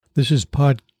This is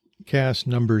podcast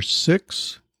number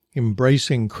 6,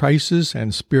 Embracing Crisis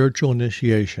and Spiritual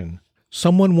Initiation.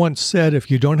 Someone once said,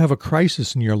 if you don't have a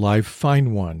crisis in your life,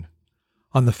 find one.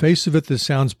 On the face of it, this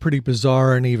sounds pretty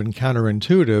bizarre and even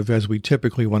counterintuitive, as we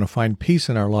typically want to find peace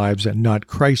in our lives and not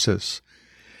crisis.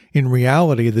 In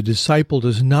reality, the disciple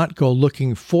does not go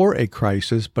looking for a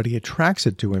crisis, but he attracts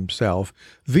it to himself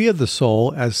via the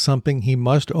soul as something he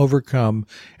must overcome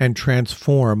and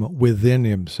transform within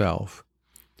himself.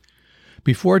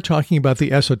 Before talking about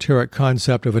the esoteric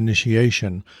concept of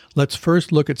initiation, let's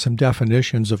first look at some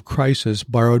definitions of crisis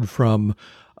borrowed from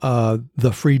the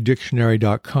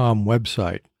freedictionary.com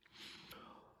website.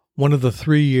 One of the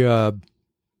three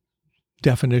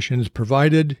definitions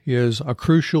provided is a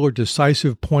crucial or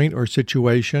decisive point or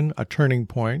situation, a turning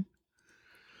point,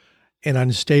 an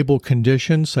unstable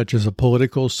condition such as a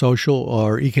political, social,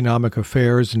 or economic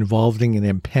affairs involving an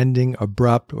impending,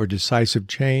 abrupt, or decisive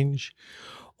change,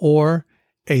 or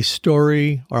a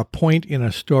story or a point in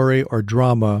a story or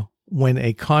drama when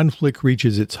a conflict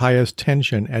reaches its highest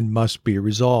tension and must be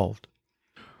resolved.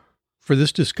 For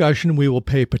this discussion, we will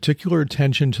pay particular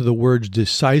attention to the words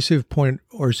decisive point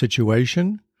or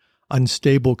situation,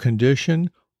 unstable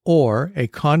condition, or a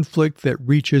conflict that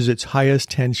reaches its highest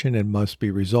tension and must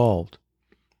be resolved.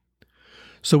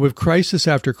 So with crisis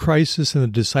after crisis in the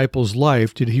disciple's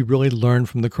life, did he really learn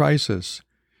from the crisis?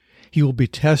 He will be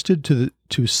tested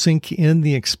to sink in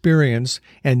the experience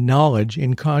and knowledge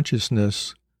in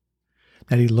consciousness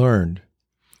that he learned.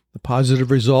 The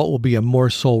positive result will be a more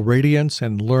soul radiance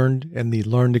and the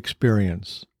learned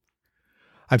experience.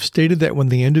 I've stated that when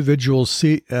the individual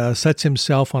sets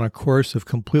himself on a course of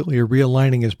completely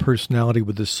realigning his personality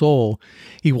with the soul,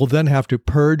 he will then have to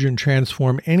purge and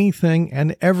transform anything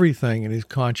and everything in his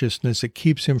consciousness that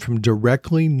keeps him from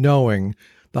directly knowing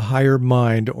the higher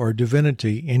mind or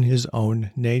divinity in his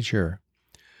own nature.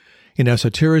 In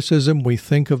esotericism, we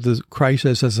think of the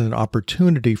crisis as an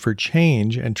opportunity for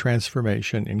change and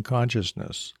transformation in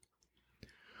consciousness.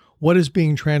 What is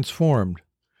being transformed?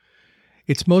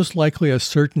 It's most likely a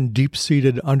certain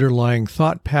deep-seated underlying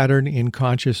thought pattern in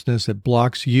consciousness that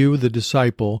blocks you, the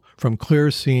disciple, from clear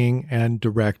seeing and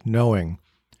direct knowing.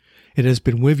 It has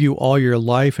been with you all your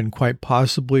life and quite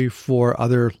possibly for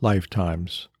other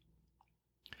lifetimes.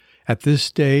 At this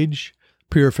stage,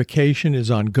 purification is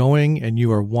ongoing and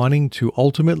you are wanting to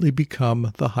ultimately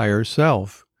become the higher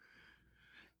self.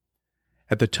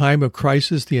 At the time of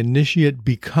crisis, the initiate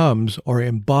becomes or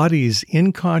embodies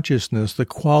in consciousness the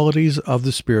qualities of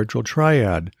the spiritual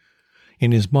triad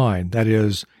in his mind. That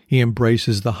is, he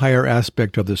embraces the higher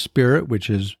aspect of the spirit, which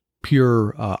is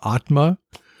pure Atma.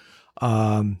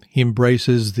 He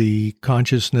embraces the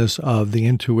consciousness of the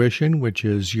intuition, which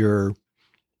is your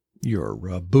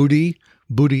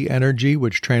Buddhi energy,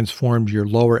 which transforms your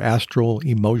lower astral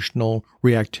emotional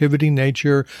reactivity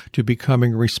nature to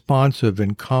becoming responsive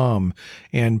and calm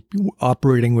and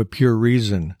operating with pure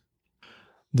reason.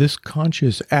 This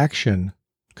conscious action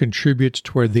contributes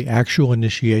toward the actual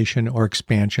initiation or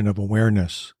expansion of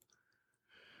awareness.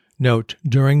 Note,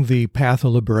 during the path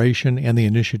of liberation and the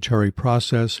initiatory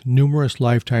process, numerous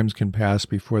lifetimes can pass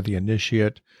before the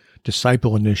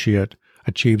disciple initiate,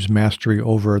 achieves mastery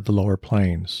over the lower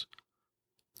planes.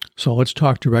 So let's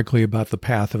talk directly about the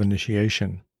path of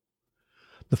initiation.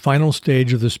 The final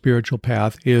stage of the spiritual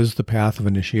path is the path of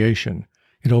initiation.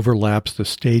 It overlaps the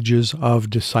stages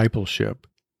of discipleship.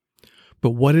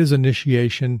 But what is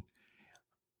initiation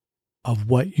of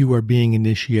what you are being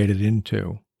initiated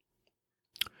into?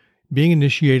 Being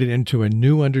initiated into a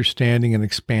new understanding and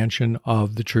expansion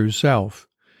of the true self.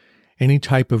 Any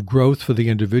type of growth for the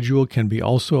individual can be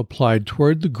also applied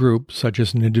toward the group, such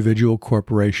as an individual,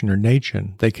 corporation, or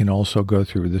nation. They can also go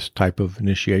through this type of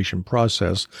initiation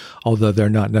process, although they're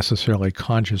not necessarily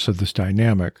conscious of this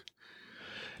dynamic.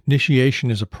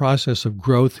 Initiation is a process of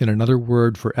growth, in another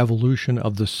word for evolution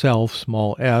of the self,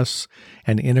 small s,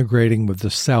 and integrating with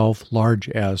the self, large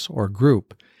S, or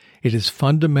group. It is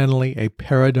fundamentally a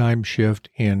paradigm shift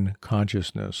in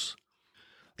consciousness.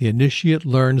 The initiate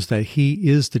learns that he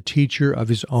is the teacher of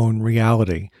his own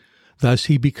reality. Thus,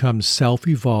 he becomes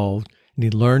self-evolved, and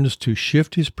he learns to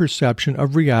shift his perception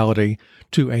of reality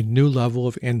to a new level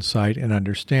of insight and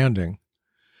understanding.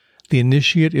 The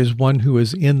initiate is one who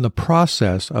is in the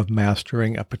process of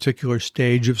mastering a particular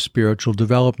stage of spiritual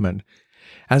development.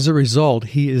 As a result,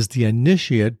 he is the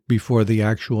initiate before the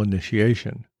actual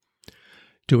initiation.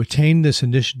 To attain this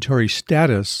initiatory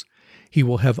status, he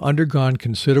will have undergone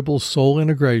considerable soul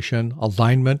integration,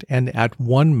 alignment, and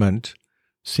at-one-ment,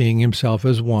 seeing himself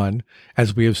as one,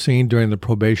 as we have seen during the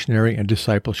probationary and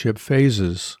discipleship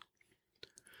phases.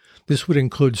 This would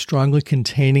include strongly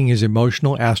containing his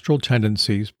emotional astral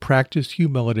tendencies, practice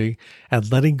humility, and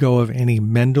letting go of any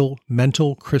mental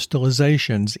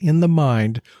crystallizations in the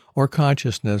mind or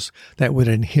consciousness that would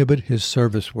inhibit his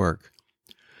service work.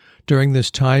 During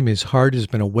this time, his heart has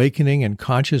been awakening and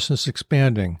consciousness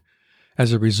expanding.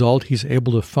 As a result, he's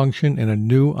able to function in a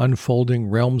new unfolding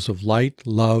realms of light,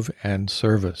 love, and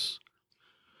service.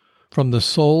 From the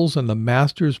soul's and the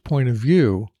master's point of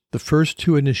view, the first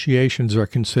two initiations are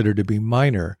considered to be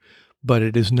minor, but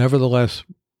it nevertheless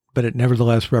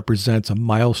represents a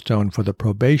milestone for the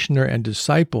probationer and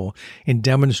disciple in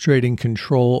demonstrating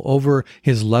control over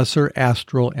his lesser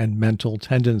astral and mental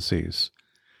tendencies.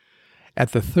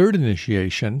 At the third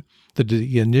initiation,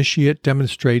 the initiate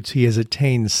demonstrates he has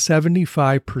attained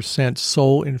 75%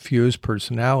 soul-infused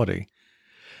personality.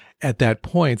 At that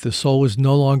point, the soul is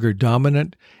no longer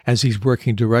dominant as he's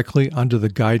working directly under the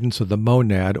guidance of the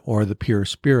monad or the pure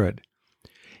spirit.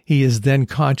 He is then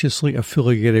consciously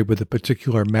affiliated with a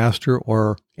particular master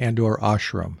or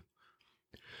ashram.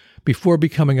 Before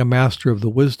becoming a master of the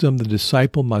wisdom, the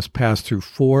disciple must pass through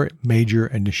 4 major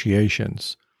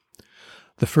initiations.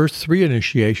 The first 3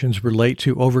 initiations relate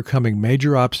to overcoming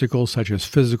major obstacles such as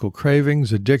physical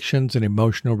cravings, addictions, and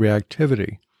emotional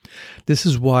reactivity. This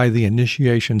is why the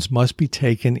initiations must be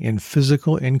taken in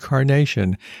physical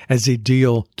incarnation, as they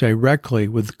deal directly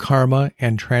with karma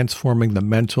and transforming the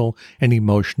mental and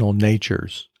emotional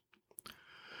natures.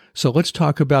 So let's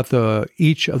talk about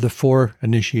each of the 4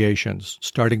 initiations,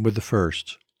 starting with the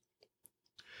first.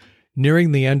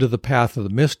 Nearing the end of the path of the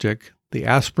mystic, the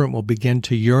aspirant will begin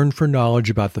to yearn for knowledge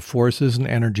about the forces and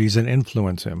energies that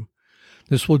influence him.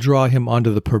 This will draw him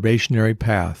onto the probationary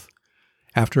path.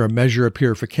 After a measure of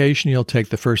purification, he'll take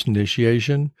the first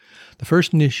initiation. The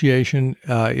first initiation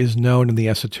is known in the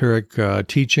esoteric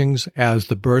teachings as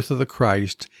the birth of the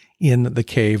Christ in the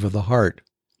cave of the heart.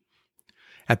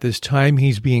 At this time,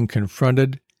 he's being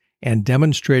confronted and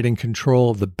demonstrating control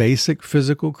of the basic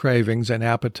physical cravings and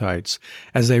appetites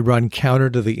as they run counter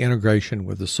to the integration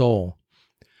with the soul.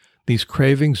 These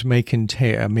cravings may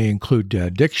include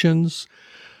addictions,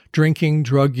 drinking,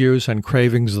 drug use, and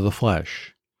cravings of the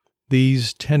flesh.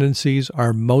 These tendencies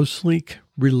are mostly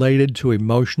related to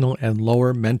emotional and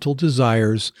lower mental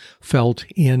desires felt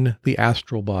in the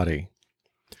astral body.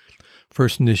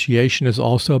 First initiation is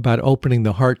also about opening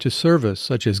the heart to service,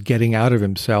 such as getting out of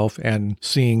himself and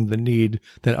seeing the need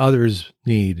that others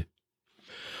need.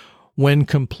 When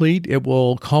complete, it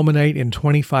will culminate in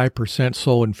 25%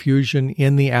 soul infusion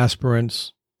in the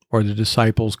aspirant's or the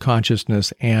disciple's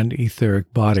consciousness and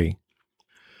etheric body.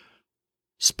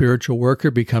 Spiritual worker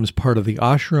becomes part of the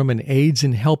ashram and aids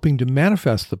in helping to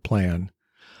manifest the plan.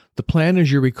 The plan,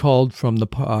 as you recalled from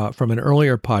an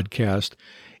earlier podcast,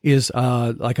 is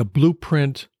like a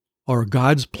blueprint or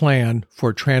God's plan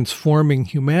for transforming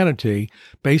humanity,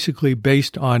 basically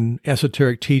based on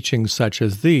esoteric teachings such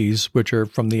as these, which are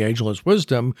from the ageless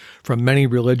wisdom, from many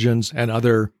religions and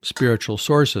other spiritual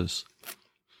sources.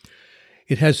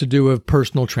 It has to do with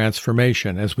personal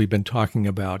transformation, as we've been talking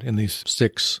about in these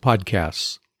 6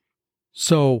 podcasts.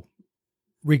 So,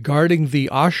 regarding the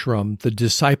ashram, the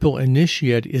disciple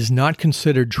initiate is not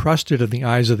considered trusted in the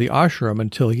eyes of the ashram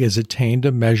until he has attained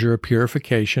a measure of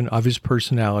purification of his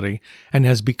personality and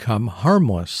has become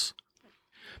harmless.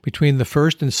 Between the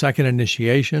first and second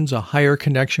initiations, a higher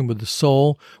connection with the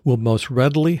soul will most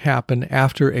readily happen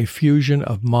after a fusion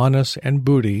of manas and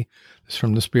buddhi, this is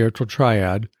from the spiritual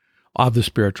triad,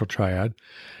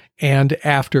 and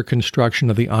after construction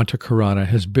of the Antakarana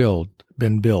has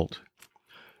been built.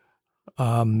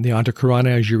 The Antakarana,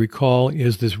 as you recall,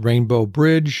 is this rainbow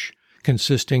bridge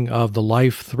consisting of the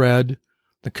life thread,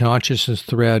 the consciousness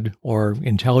thread or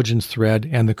intelligence thread,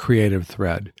 and the creative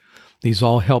thread. These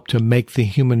all help to make the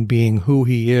human being who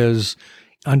he is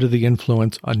under the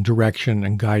influence and direction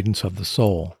and guidance of the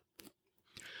soul.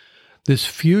 This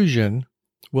fusion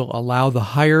will allow the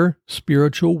higher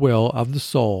spiritual will of the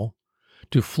soul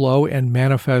to flow and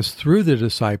manifest through the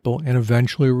disciple and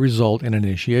eventually result in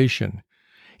initiation.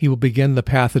 He will begin the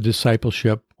path of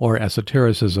discipleship or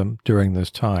esotericism during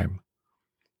this time.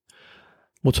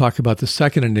 We'll talk about the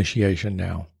second initiation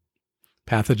now.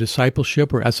 Path of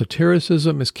discipleship or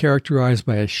esotericism is characterized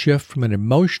by a shift from an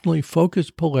emotionally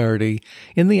focused polarity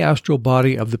in the astral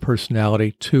body of the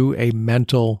personality to a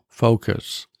mental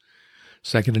focus.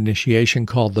 Second initiation,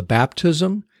 called the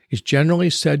baptism, is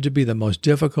generally said to be the most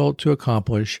difficult to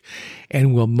accomplish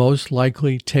and will most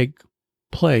likely take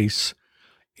place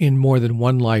in more than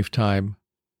one lifetime.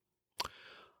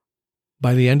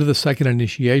 By the end of the second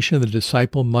initiation, the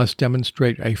disciple must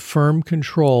demonstrate a firm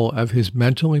control of his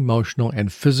mental, emotional,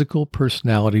 and physical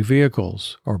personality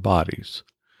vehicles or bodies.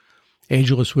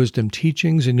 Ageless Wisdom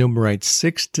Teachings enumerates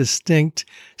 6 distinct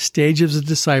stages of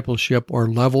discipleship or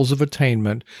levels of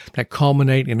attainment that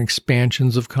culminate in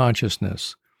expansions of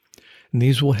consciousness. And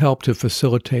these will help to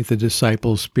facilitate the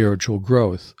disciple's spiritual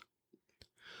growth.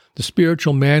 The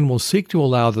spiritual man will seek to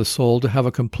allow the soul to have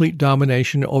a complete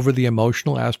domination over the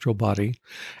emotional astral body,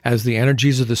 as the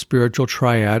energies of the spiritual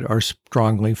triad are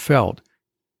strongly felt,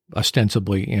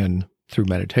 ostensibly through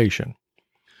meditation.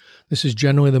 This is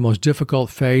generally the most difficult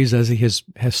phase, as he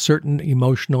has certain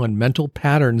emotional and mental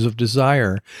patterns of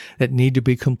desire that need to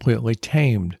be completely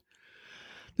tamed.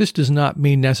 This does not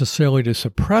mean necessarily to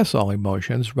suppress all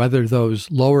emotions, rather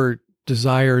those lower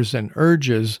desires and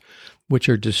urges which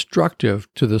are destructive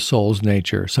to the soul's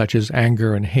nature, such as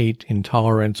anger and hate,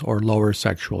 intolerance, or lower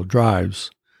sexual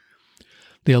drives.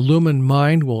 The illumined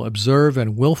mind will observe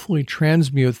and willfully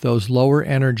transmute those lower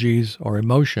energies or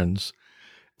emotions,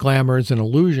 glamours and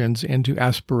illusions, into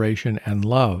aspiration and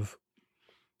love.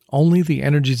 Only the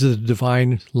energies of the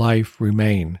divine life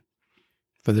remain.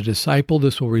 For the disciple,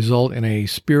 this will result in a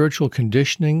spiritual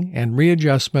conditioning and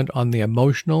readjustment on the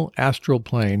emotional astral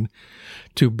plane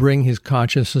to bring his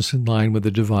consciousness in line with the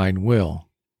divine will.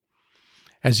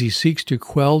 As he seeks to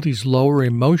quell these lower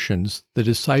emotions, the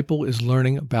disciple is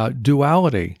learning about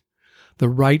duality, the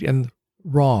right and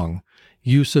wrong,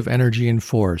 use of energy and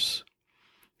force.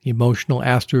 Emotional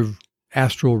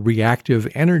astral reactive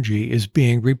energy is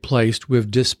being replaced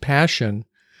with dispassion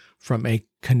from a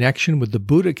connection with the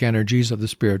Buddhic energies of the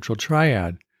spiritual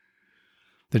triad.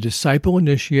 The disciple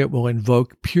initiate will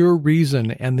invoke pure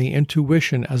reason and the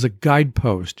intuition as a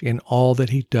guidepost in all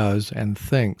that he does and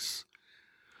thinks.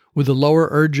 With the lower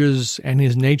urges and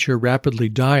his nature rapidly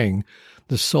dying,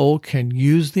 the soul can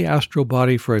use the astral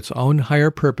body for its own higher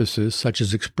purposes, such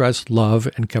as express love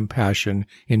and compassion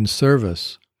in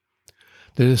service.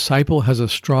 The disciple has a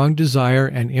strong desire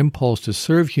and impulse to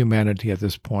serve humanity at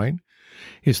this point.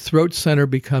 His throat center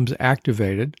becomes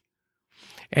activated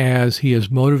as he is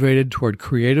motivated toward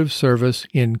creative service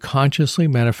in consciously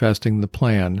manifesting the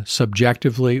plan,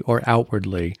 subjectively or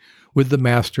outwardly, with the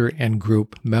master and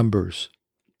group members.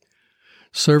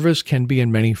 Service can be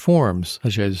in many forms,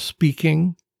 such as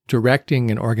speaking, directing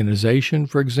an organization,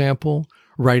 for example,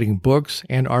 writing books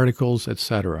and articles,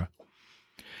 etc.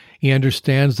 He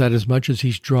understands that as much as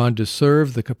he's drawn to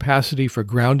serve, the capacity for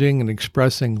grounding and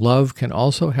expressing love can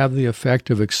also have the effect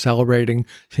of accelerating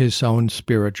his own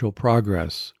spiritual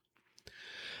progress.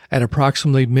 At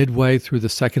approximately midway through the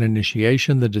second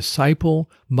initiation, the disciple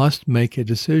must make a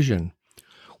decision.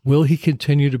 Will he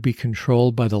continue to be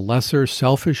controlled by the lesser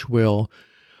selfish will,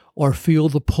 or feel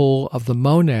the pull of the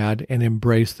monad and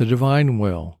embrace the divine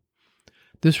will?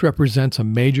 This represents a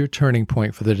major turning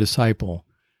point for the disciple.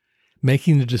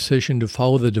 Making the decision to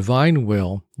follow the divine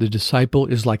will, the disciple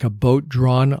is like a boat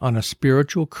drawn on a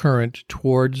spiritual current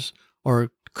towards, or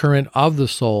current of the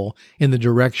soul, in the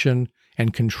direction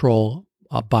and control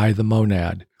by the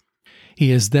monad.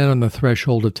 He is then on the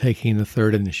threshold of taking the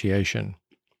third initiation.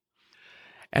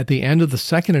 At the end of the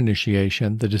second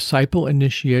initiation, the disciple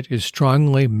initiate is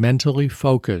strongly mentally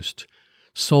focused,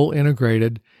 soul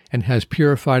integrated, and has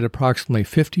purified approximately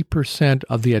 50%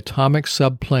 of the atomic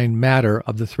subplane matter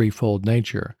of the threefold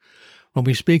nature. When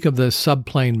we speak of the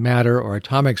subplane matter or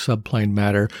atomic subplane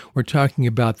matter, we're talking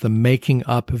about the making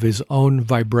up of his own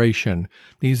vibration.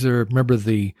 These are, remember,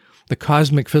 the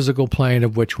cosmic physical plane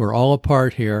of which we're all a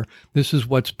part here. This is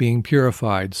what's being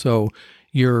purified. So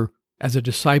as a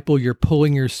disciple, you're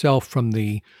pulling yourself from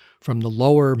the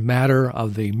lower matter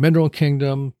of the mineral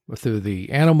kingdom, through the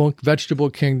animal, vegetable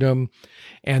kingdom,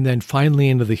 and then finally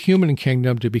into the human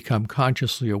kingdom to become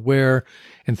consciously aware.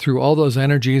 And through all those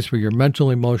energies for your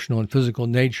mental, emotional, and physical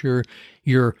nature,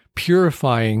 you're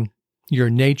purifying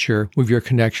your nature with your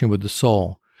connection with the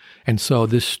soul. And so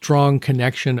this strong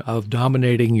connection of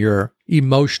dominating your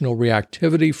emotional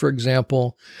reactivity, for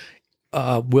example,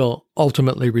 will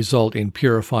ultimately result in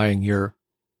purifying your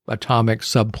atomic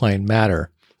subplane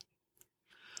matter.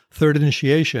 Third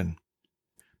initiation.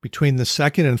 Between the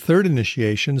second and third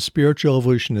initiation, spiritual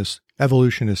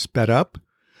evolution is sped up.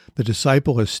 The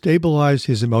disciple has stabilized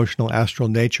his emotional astral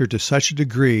nature to such a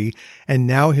degree, and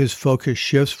now his focus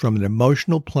shifts from an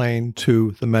emotional plane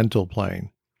to the mental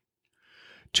plane.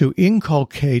 To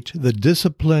inculcate the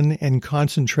discipline and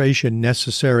concentration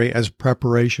necessary as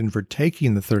preparation for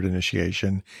taking the third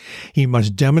initiation, he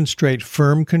must demonstrate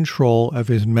firm control of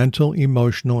his mental,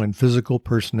 emotional, and physical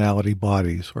personality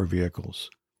bodies or vehicles.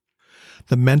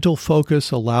 The mental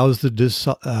focus allows the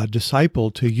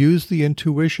disciple to use the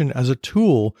intuition as a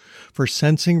tool for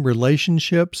sensing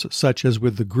relationships such as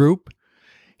with the group,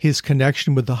 his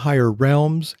connection with the higher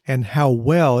realms, and how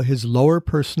well his lower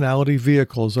personality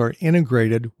vehicles are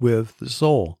integrated with the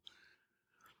soul.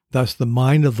 Thus, the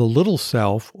mind of the little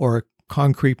self, or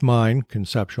concrete mind,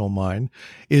 conceptual mind,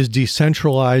 is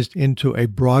decentralized into a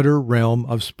broader realm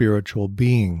of spiritual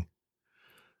being.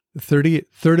 The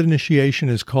third initiation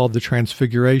is called the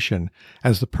transfiguration,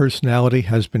 as the personality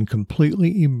has been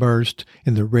completely immersed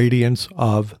in the radiance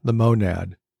of the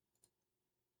monad.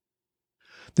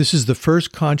 This is the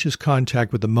first conscious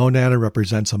contact with the monad and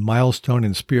represents a milestone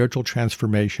in spiritual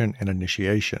transformation and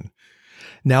initiation.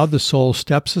 Now the soul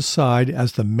steps aside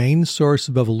as the main source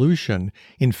of evolution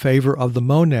in favor of the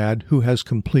monad, who has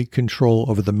complete control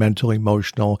over the mental,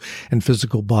 emotional, and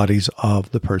physical bodies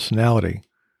of the personality.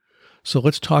 So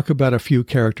let's talk about a few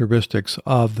characteristics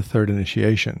of the third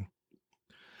initiation.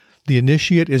 The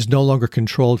initiate is no longer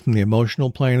controlled from the emotional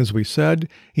plane, as we said.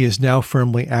 He is now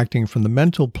firmly acting from the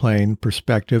mental plane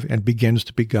perspective and begins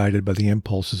to be guided by the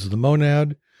impulses of the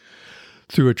monad.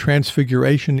 Through a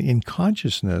transfiguration in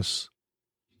consciousness,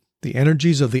 the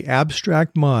energies of the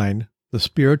abstract mind, the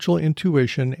spiritual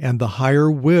intuition, and the higher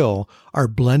will are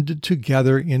blended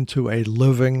together into a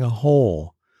living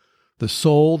whole. The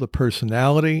soul, the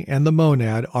personality, and the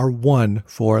monad are one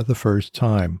for the first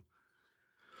time.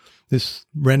 This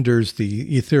renders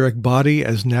the etheric body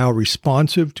as now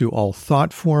responsive to all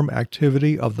thought form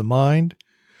activity of the mind.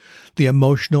 The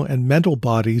emotional and mental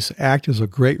bodies act as a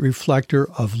great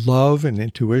reflector of love and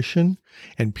intuition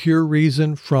and pure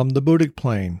reason from the Buddhic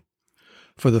plane.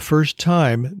 For the first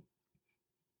time,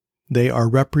 they are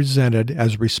represented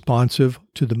as responsive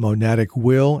to the monadic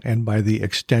will and by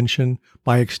extension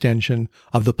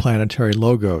of the planetary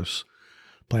logos.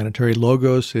 Planetary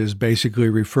logos is basically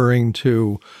referring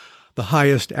to the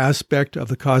highest aspect of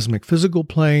the cosmic physical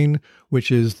plane, which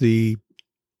is the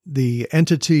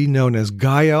entity known as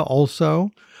Gaia also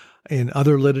in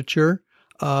other literature,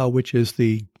 which is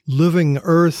the living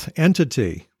earth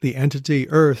entity. The entity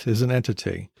earth is an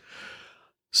entity.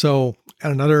 So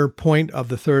another point of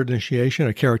the third initiation,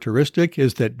 a characteristic,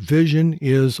 is that vision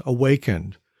is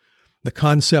awakened. The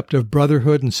concept of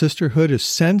brotherhood and sisterhood is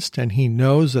sensed, and he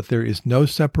knows that there is no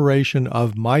separation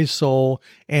of my soul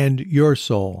and your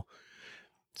soul.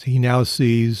 So he now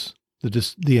sees,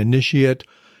 the initiate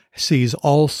sees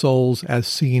all souls as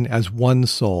seen as one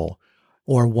soul,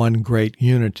 or one great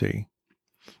unity.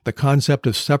 The concept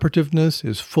of separativeness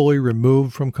is fully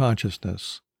removed from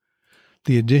consciousness.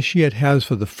 The initiate has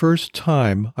for the first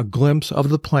time a glimpse of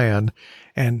the plan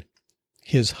and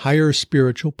his higher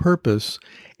spiritual purpose,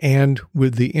 and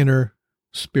with the inner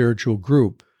spiritual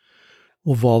group,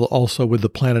 also with the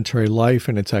planetary life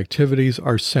and its activities,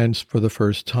 are sensed for the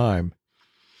first time.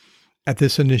 At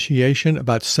this initiation,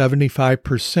 about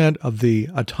 75% of the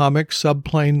atomic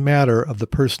subplane matter of the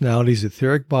personality's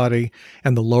etheric body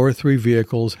and the lower three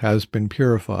vehicles has been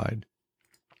purified.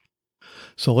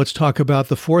 So let's talk about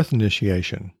the fourth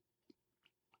initiation.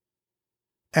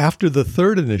 After the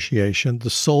third initiation, the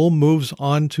soul moves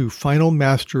on to final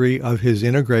mastery of his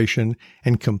integration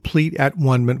and complete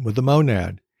at-one-ment with the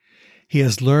monad. He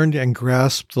has learned and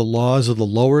grasped the laws of the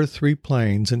lower three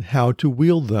planes and how to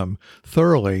wield them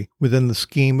thoroughly within the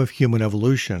scheme of human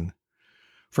evolution.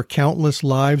 For countless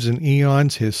lives and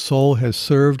eons, his soul has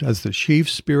served as the chief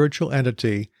spiritual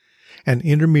entity, an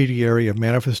intermediary of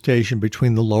manifestation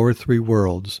between the lower three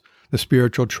worlds, the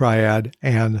spiritual triad,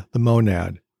 and the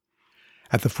monad.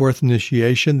 At the fourth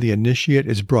initiation, the initiate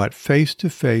is brought face to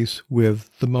face with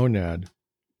the monad.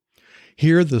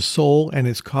 Here, the soul and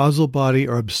its causal body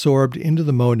are absorbed into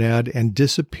the monad and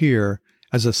disappear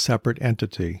as a separate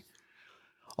entity.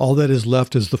 All that is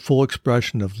left is the full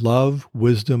expression of love,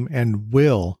 wisdom, and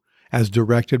will as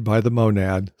directed by the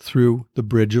monad through the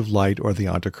bridge of light, or the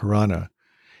Antakarana.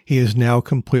 He is now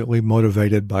completely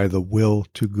motivated by the will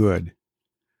to good.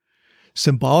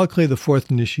 Symbolically, the fourth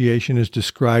initiation is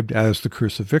described as the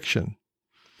crucifixion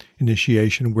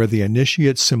initiation, where the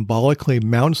initiate symbolically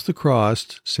mounts the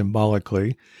cross,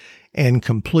 and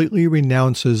completely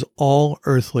renounces all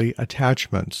earthly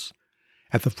attachments.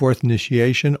 At the fourth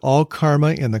initiation, all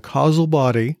karma in the causal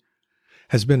body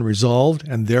has been resolved,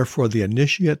 and therefore the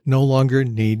initiate no longer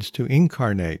needs to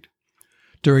incarnate.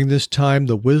 During this time,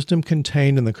 the wisdom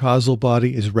contained in the causal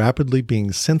body is rapidly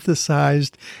being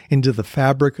synthesized into the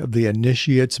fabric of the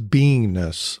initiate's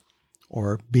beingness,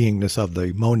 or beingness of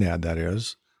the monad, that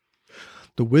is.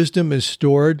 The wisdom it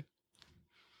stores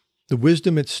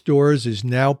is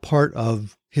now part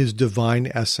of his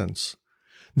divine essence.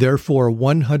 Therefore,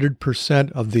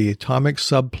 100% of the atomic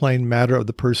subplane matter of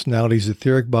the personality's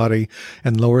etheric body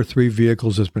and lower three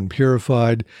vehicles has been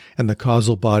purified, and the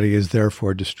causal body is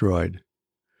therefore destroyed.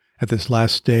 At this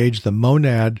last stage, the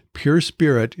monad, pure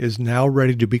spirit, is now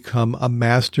ready to become a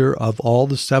master of all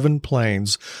the 7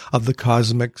 planes of the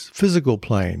cosmic physical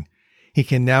plane. He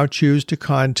can now choose to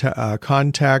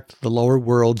contact the lower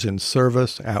worlds in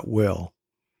service at will.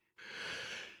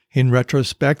 In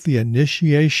retrospect, the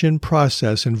initiation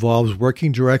process involves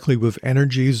working directly with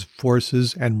energies,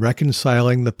 forces, and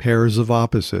reconciling the pairs of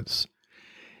opposites.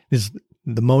 Is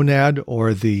the monad,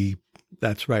 or the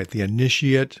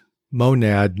initiate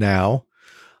monad now,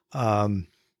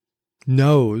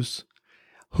 knows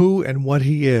who and what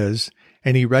he is,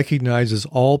 and he recognizes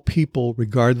all people,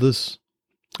 regardless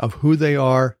of who they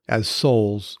are as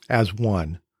souls, as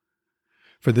one.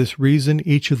 For this reason,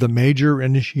 each of the major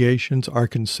initiations are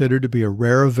considered to be a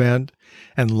rare event,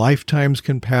 and lifetimes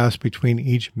can pass between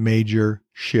each major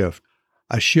shift.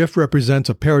 A shift represents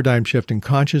a paradigm shift in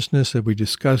consciousness, as we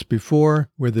discussed before,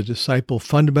 where the disciple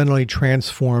fundamentally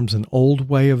transforms an old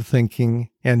way of thinking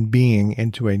and being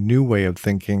into a new way of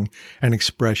thinking and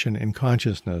expression in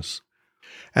consciousness.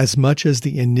 As much as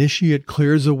the initiate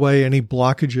clears away any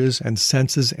blockages and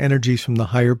senses energies from the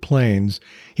higher planes,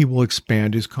 he will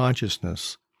expand his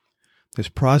consciousness. This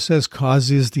process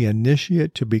causes the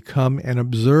initiate to become an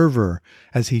observer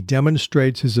as he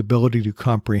demonstrates his ability to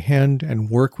comprehend and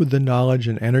work with the knowledge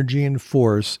and energy and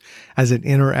force as it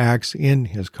interacts in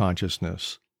his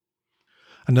consciousness.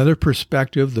 Another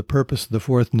perspective, the purpose of the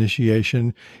 4th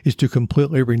initiation, is to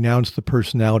completely renounce the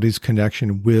personality's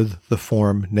connection with the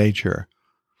form nature,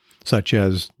 such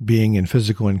as being in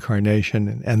physical incarnation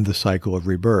and end the cycle of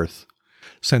rebirth.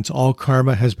 Since all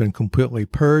karma has been completely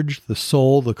purged, the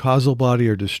soul, the causal body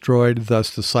are destroyed, thus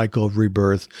the cycle of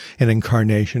rebirth and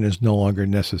incarnation is no longer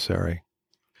necessary.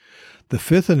 The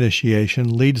 5th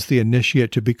initiation leads the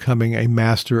initiate to becoming a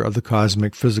master of the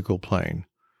cosmic physical plane.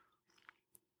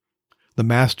 The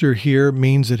master here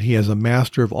means that he is a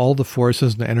master of all the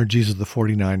forces and energies of the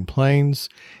 49 planes.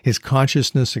 His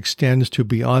consciousness extends to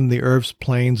beyond the Earth's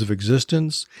planes of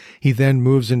existence. He then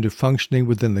moves into functioning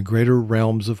within the greater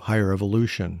realms of higher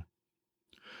evolution.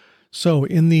 So,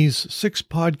 in these 6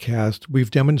 podcasts,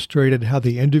 we've demonstrated how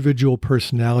the individual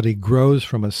personality grows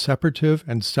from a separative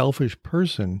and selfish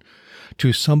person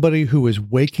to somebody who is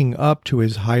waking up to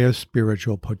his highest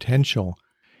spiritual potential.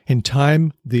 In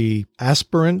time, the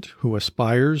aspirant who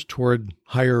aspires toward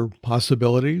higher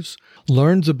possibilities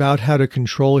learns about how to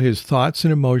control his thoughts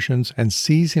and emotions and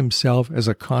sees himself as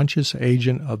a conscious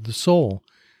agent of the soul.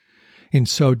 In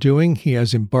so doing, he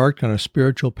has embarked on a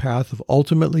spiritual path of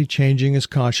ultimately changing his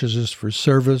consciousness for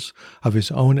service of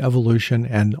his own evolution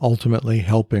and ultimately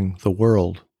helping the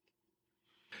world.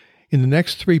 In the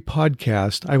next 3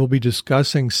 podcasts, I will be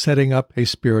discussing setting up a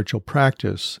spiritual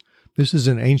practice. This is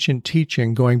an ancient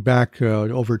teaching going back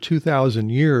over 2,000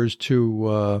 years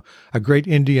to a great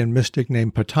Indian mystic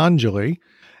named Patanjali,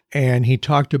 and he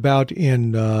talked about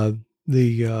in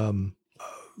the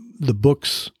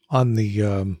books on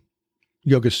the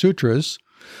Yoga Sutras.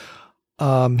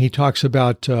 He talks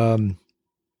about a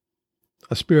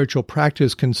spiritual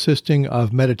practice consisting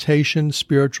of meditation,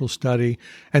 spiritual study,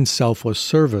 and selfless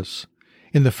service.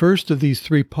 In the first of these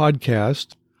 3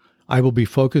 podcasts, I will be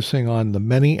focusing on the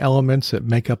many elements that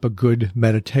make up a good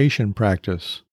meditation practice.